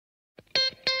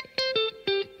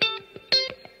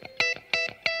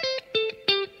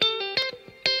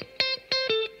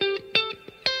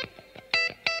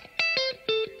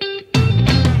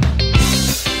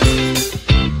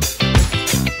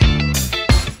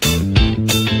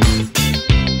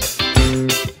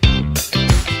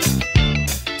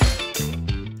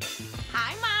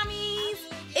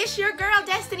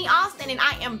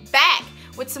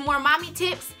more mommy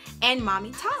tips and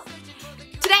mommy talk.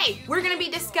 Today, we're gonna be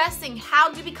discussing how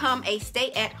to become a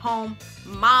stay-at-home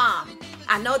mom.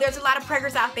 I know there's a lot of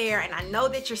preggers out there, and I know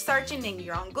that you're searching and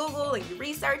you're on Google and you're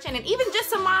researching, and even just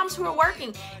some moms who are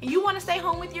working and you wanna stay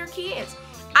home with your kids.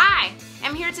 I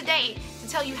am here today to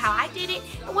tell you how I did it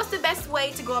and what's the best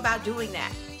way to go about doing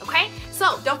that, okay?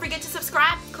 So don't forget to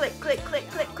subscribe, click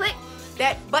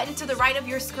that button to the right of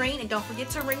your screen, and don't forget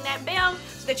to ring that bell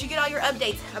so that you get all your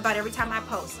updates about every time I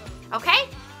post, okay?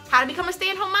 How to become a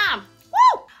stay-at-home mom.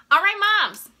 Woo! All right,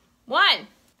 moms. 1,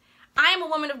 I am a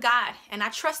woman of God, and I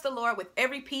trust the Lord with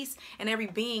every piece and every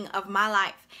being of my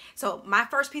life. So my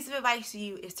first piece of advice to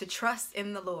you is to trust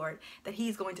in the Lord, that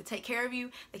He's going to take care of you,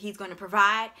 that He's going to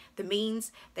provide the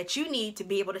means that you need to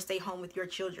be able to stay home with your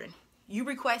children. You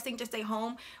requesting to stay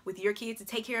home with your kids to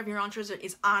take care of your own children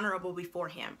is honorable before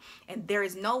Him. And there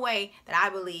is no way that I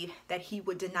believe that He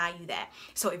would deny you that.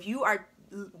 So if you are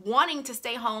wanting to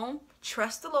stay home,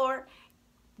 trust the Lord.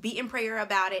 Be in prayer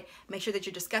about it. Make sure that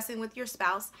you're discussing with your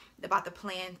spouse about the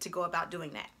plan to go about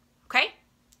doing that. Okay?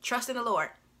 Trust in the Lord.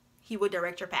 He will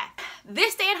direct your path.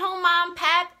 This stay-at-home mom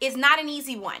path is not an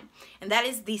easy one. And that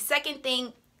is the second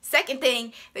thing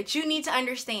that you need to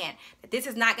understand, that this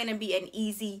is not going to be an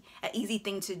easy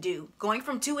thing to do. Going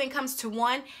from 2 incomes to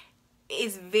 1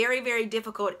 is very, very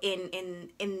difficult in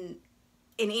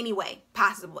any way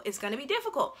possible. It's going to be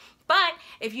difficult. But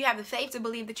if you have the faith to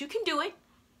believe that you can do it,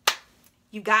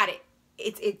 you got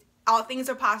it. All things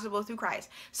are possible through Christ.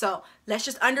 So let's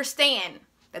just understand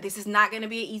that this is not going to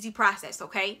be an easy process,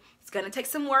 okay? It's going to take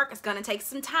some work. It's going to take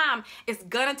some time. It's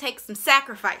going to take some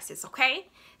sacrifices, okay?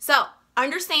 So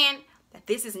understand that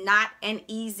this is not an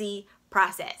easy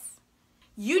process.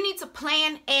 You need to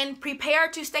plan and prepare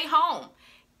to stay home.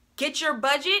 Get your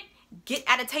budget, get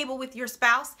at a table with your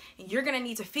spouse, and you're going to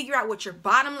need to figure out what your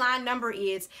bottom line number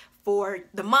is for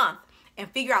the month, and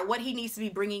figure out what he needs to be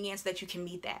bringing in so that you can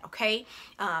meet that, okay?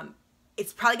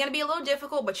 It's probably going to be a little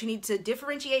difficult, but you need to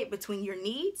differentiate between your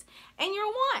needs and your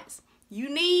wants. You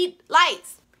need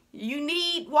lights. You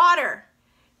need water.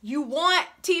 You want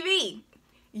TV.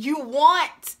 You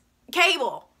want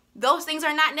cable. Those things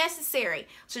are not necessary.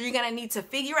 So you're going to need to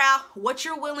figure out what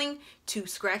you're willing to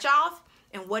scratch off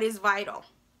and what is vital.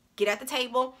 Get at the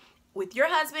table with your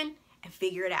husband and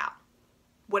figure it out.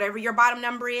 Whatever your bottom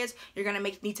number is, you're going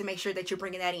to need to make sure that you're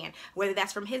bringing that in, whether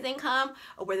that's from his income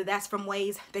or whether that's from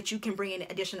ways that you can bring in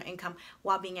additional income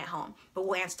while being at home. But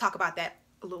we'll talk about that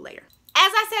a little later.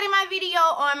 As I said in my video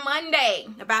on Monday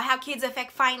about how kids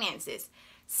affect finances,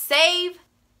 save,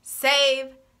 save,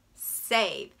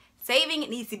 save. Saving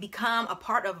needs to become a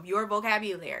part of your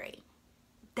vocabulary.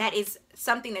 That is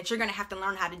something that you're going to have to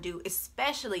learn how to do,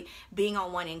 especially being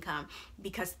on 1 income,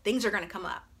 because things are going to come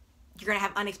up. You're going to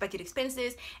have unexpected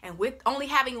expenses, and with only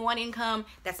having 1 income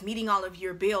that's meeting all of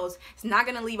your bills, it's not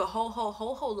going to leave a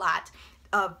whole lot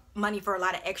of money for a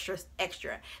lot of extra.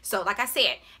 So like I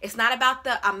said, it's not about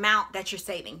the amount that you're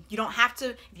saving. You don't have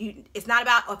to, it's not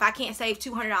about, oh, if I can't save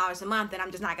 $200 a month, then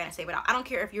I'm just not going to save it out. I don't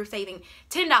care if you're saving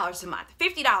 $10 a month,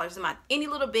 $50 a month, any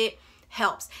little bit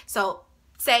helps. So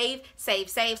save,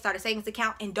 start a savings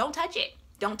account, and don't touch it.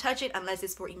 Don't touch it unless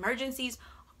it's for emergencies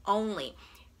only.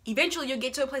 Eventually, you'll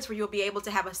get to a place where you'll be able to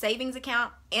have a savings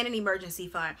account and an emergency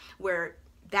fund where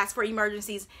that's for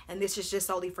emergencies and this is just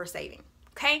solely for saving,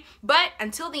 okay? But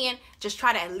until then, just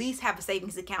try to at least have a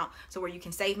savings account so where you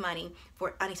can save money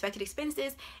for unexpected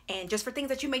expenses and just for things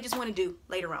that you may just want to do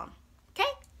later on,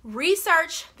 okay?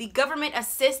 Research the government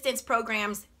assistance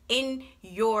programs in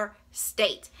your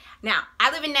state. Now,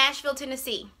 I live in Nashville,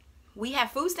 Tennessee. We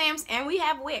have food stamps and we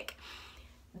have WIC.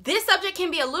 This subject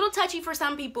can be a little touchy for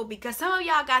some people because some of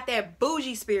y'all got that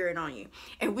bougie spirit on you,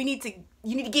 and you need to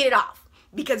get it off,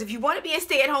 because if you want to be a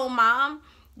stay-at-home mom,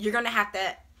 you're going to have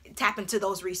to tap into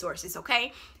those resources,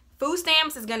 okay? Food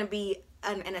stamps is going to be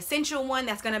an essential one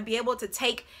that's going to be able to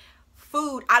take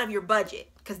food out of your budget,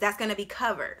 because that's going to be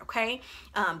covered, okay?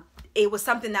 It was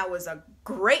something that was a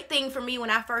great thing for me when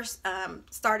I first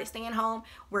started staying home.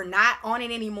 We're not on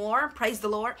it anymore, praise the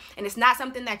Lord. And it's not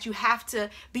something that you have to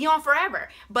be on forever.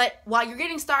 But while you're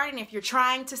getting started, and if you're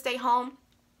trying to stay home,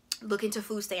 look into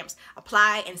food stamps.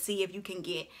 Apply and see if you can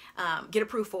get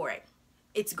approved for it.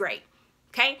 It's great,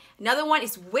 okay? Another one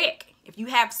is WIC. If you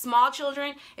have small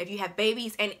children, if you have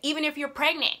babies, and even if you're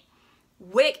pregnant,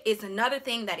 WIC is another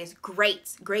thing that is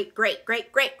great.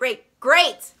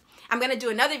 I'm going to do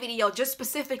another video just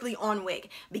specifically on WIC,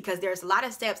 because there's a lot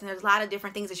of steps and there's a lot of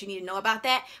different things that you need to know about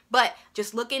that. But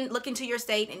just look into your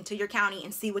state and to your county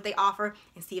and see what they offer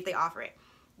and see if they offer it.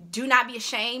 Do not be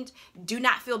ashamed. Do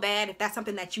not feel bad if that's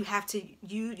something that you have to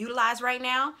utilize right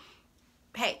now.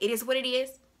 Hey, it is what it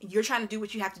is. You're trying to do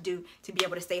what you have to do to be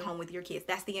able to stay home with your kids.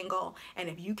 That's the end goal. And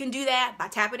if you can do that by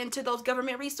tapping into those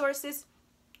government resources,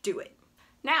 do it.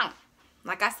 Now,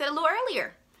 like I said a little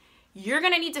earlier, you're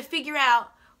going to need to figure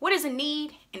out what is a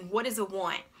need and what is a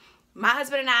want. My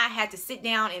husband and I had to sit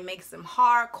down and make some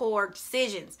hardcore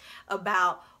decisions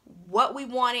about what we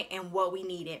wanted and what we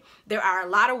needed. There are a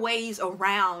lot of ways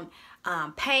around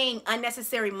paying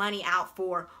unnecessary money out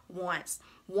for wants.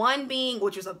 One being,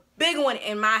 which was a big one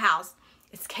in my house,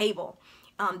 is cable.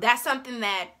 That's something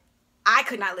that I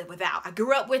could not live without. I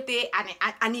grew up with it.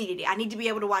 I needed it. I need to be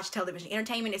able to watch television.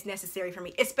 Entertainment is necessary for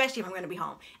me, especially if I'm going to be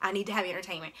home. I need to have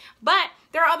entertainment. But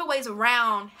there are other ways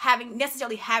around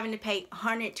necessarily having to pay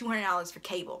 $100, $200 for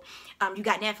cable. You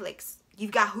got Netflix.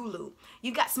 You've got Hulu.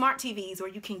 You've got smart TVs where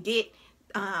you can get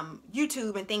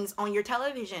YouTube and things on your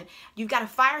television. You've got a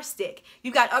Fire Stick.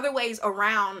 You've got other ways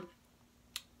around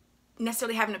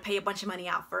necessarily having to pay a bunch of money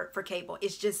out for cable.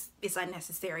 It's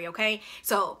unnecessary, okay?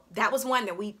 So that was one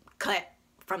that we cut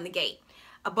from the gate.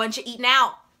 A bunch of eating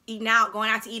out, going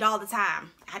out to eat all the time.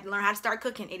 I had to learn how to start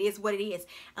cooking. It is what it is.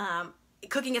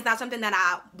 Cooking is not something that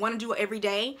I want to do every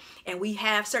day, and we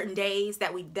have certain days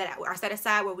that are set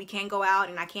aside where we can go out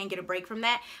and I can get a break from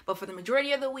that. But for the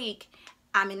majority of the week,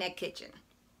 I'm in that kitchen,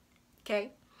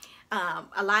 okay?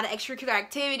 A lot of extracurricular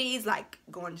activities like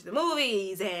going to the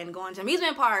movies and going to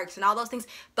amusement parks and all those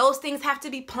things have to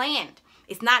be planned.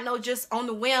 It's not just on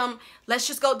the whim, let's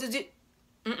just go to do,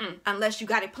 unless you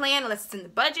got it planned, unless it's in the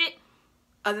budget.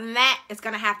 Other than that, it's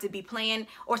going to have to be planned,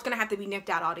 or it's going to have to be nipped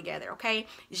out altogether, okay?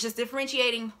 It's just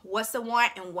differentiating what's a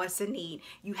want and what's a need.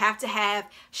 You have to have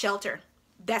shelter.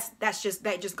 That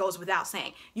just goes without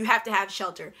saying. You have to have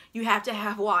shelter. You have to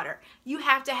have water. You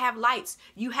have to have lights.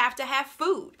 You have to have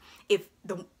food. If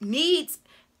the needs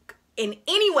in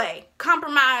any way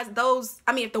compromise those,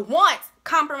 if the wants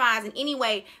compromise in any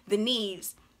way the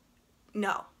needs,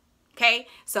 no. Okay?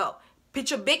 So put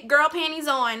your big girl panties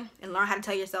on and learn how to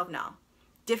tell yourself no.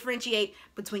 Differentiate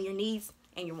between your needs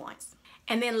and your wants.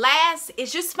 And then last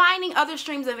is just finding other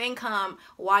streams of income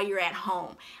while you're at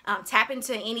home. Tap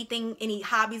into any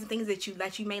hobbies and things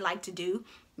that you may like to do.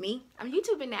 Me, I'm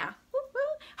YouTubing now.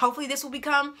 Hopefully this will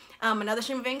become another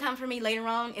stream of income for me later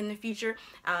on in the future.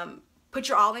 Put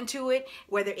your all into it,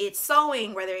 whether it's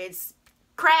sewing, whether it's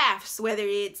crafts, whether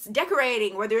it's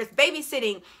decorating, whether it's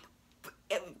babysitting,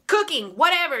 cooking,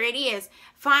 whatever it is.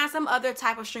 Find some other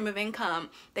type of stream of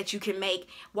income that you can make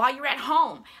while you're at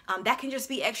home. That can just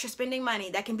be extra spending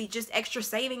money. That can be just extra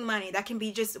saving money. That can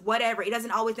be just whatever. It doesn't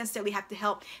always necessarily have to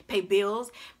help pay bills,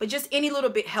 but just any little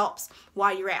bit helps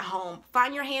while you're at home.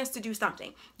 Find your hands to do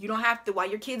something. You don't have to, while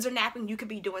your kids are napping, you could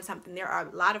be doing something. There are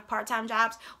a lot of part-time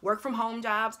jobs, work from home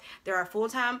jobs. There are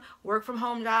full-time work from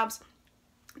home jobs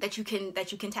that you can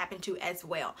tap into as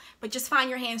well. But just find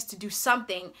your hands to do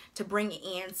something to bring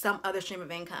in some other stream of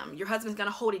income. Your husband's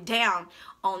gonna hold it down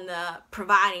on the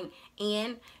providing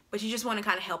end, but you just want to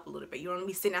kind of help a little bit. You don't want to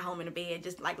be sitting at home in a bed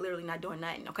just like literally not doing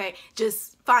nothing, okay?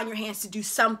 Just find your hands to do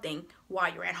something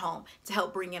while you're at home to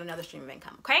help bring in another stream of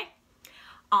income, okay?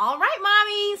 All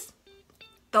right, mommies.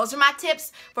 Those are my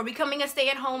tips for becoming a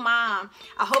stay-at-home mom.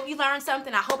 I hope you learned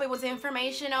something. I hope it was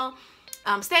informational.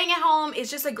 Staying at home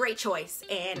is just a great choice,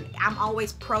 and I'm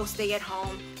always pro stay at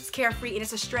home. It's carefree and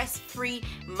it's a stress-free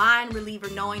mind reliever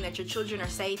knowing that your children are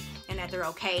safe and that they're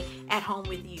okay at home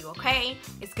with you, okay?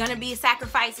 It's gonna be a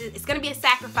sacrifice. It's gonna be a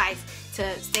sacrifice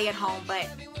to stay at home, but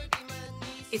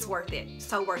it's worth it.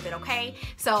 So worth it, okay?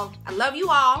 So I love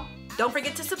you all. Don't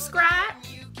forget to subscribe.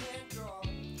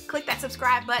 Click that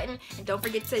subscribe button, and don't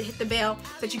forget to hit the bell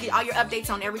so that you get all your updates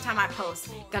on every time I post.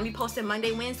 Gonna be posting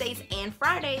Monday, Wednesdays, and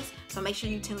Fridays, so make sure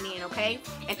you tune in, okay?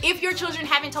 And if your children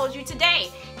haven't told you today,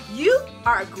 you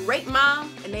are a great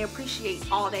mom, and they appreciate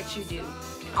all that you do.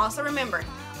 And also remember,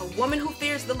 a woman who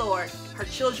fears the Lord, her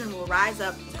children will rise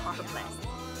up and call her blessed.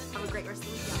 Have a great rest of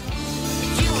the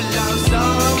week,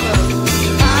 y'all.